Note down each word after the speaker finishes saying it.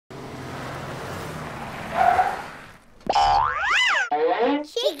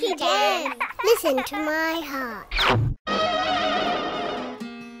Cheeky Jam. Listen to my heart.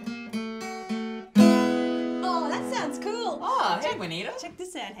 Oh, that sounds cool. Oh, hey, Juanita. Check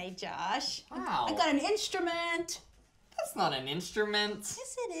this out, hey Josh. Wow. I got an instrument. That's not an instrument.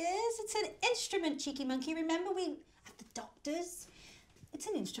 Yes, it is. It's an instrument, Cheeky Monkey. Remember we at the doctor's? It's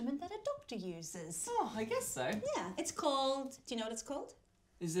an instrument that a doctor uses. Oh, I guess so. Yeah, it's called, do you know what it's called?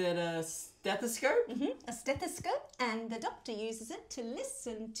 Is it a stethoscope? Mm-hmm. A stethoscope, and the doctor uses it to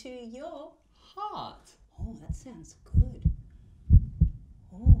listen to your Heart. Oh, that sounds good.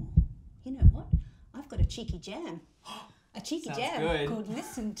 Oh, you know what? I've got a cheeky jam. A cheeky Sounds jam good. called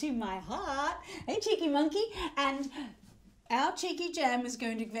Listen to My Heart. Hey, Cheeky Monkey. And our cheeky jam is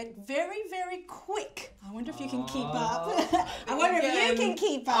going to get very, very quick. I wonder if you can keep up. I wonder if you can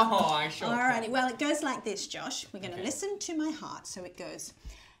keep up. Oh, I sure Alrighty, can. well, it goes like this, Josh. We're going to Okay. listen to my heart. So it goes,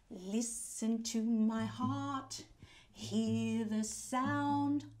 listen to my heart. Hear the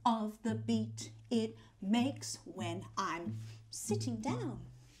sound of the beat it makes when I'm sitting down.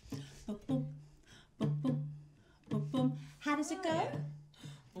 Boom, boom, boom, boom, boom, boom. How does it go? Yeah.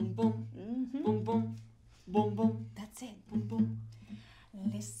 Boom, boom, Mm-hmm. boom, boom, boom, boom. That's it. Boom, boom.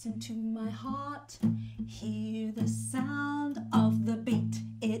 Listen to my heart. Hear the sound of the beat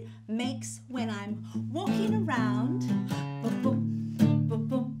it makes when I'm walking around. Boom, boom, boom, boom,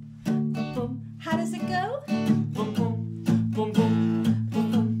 boom, boom. How does it go? Boom, boom, boom, boom, boom,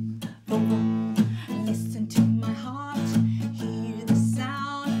 boom, boom, boom. Listen to my heart, hear the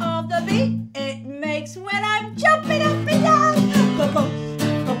sound of the beat it makes when I'm jumping up and down. Boom, boom,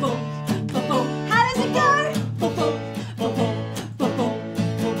 boom, boom, boom, boom. How does it go? Boom, boom, boom, boom, boom,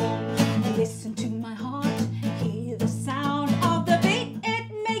 boom, boom. Listen to my heart, hear the sound of the beat it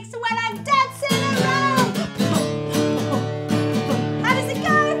makes when I'm dancing around. Boom, boom, boom, boom, boom. How does it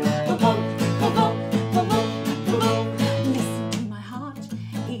go? Boom, boom, boom, boom, boom, boom, boom, boom. Listen to my heart,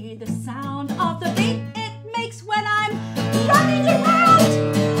 hear the sound of the beat it makes when I'm running around.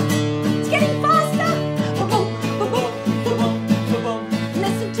 It's getting faster. Boom, boom, boom, boom, boom, boom, boom, boom.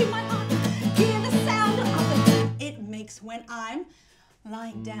 Listen to my heart, hear the sound of the beat it makes when I'm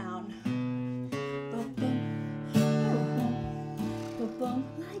lying down. Boom, boom, boom, boom, boom, boom.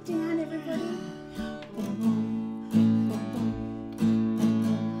 Lie down, everybody. Boom, boom, boom, boom, boom,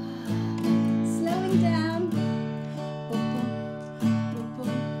 boom. Slowing down. Boom, boom, boom,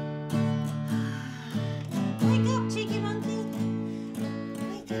 boom. Wake up, Cheeky Monkey.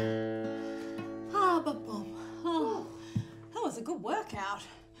 Wake up. Ah, boom, boom. Oh, that was a good workout.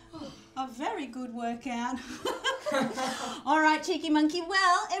 A very good workout. All right, Cheeky Monkey.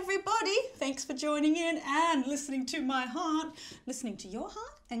 Well, everybody, thanks for joining in and listening to my heart, listening to your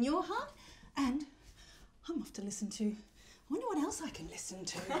heart and your heart. And I'm off to listen to, I wonder what else I can listen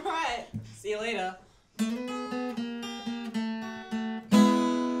to. All right. See you later.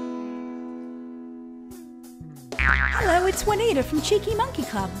 Hello, it's Juanita from Cheeky Monkey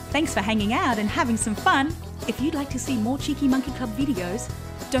Club. Thanks for hanging out and having some fun. If you'd like to see more Cheeky Monkey Club videos,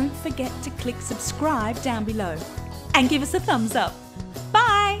 don't forget to click subscribe down below and give us a thumbs up.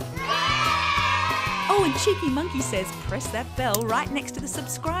 Bye! Oh, and Cheeky Monkey says press that bell right next to the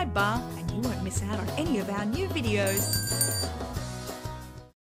subscribe bar and you won't miss out on any of our new videos.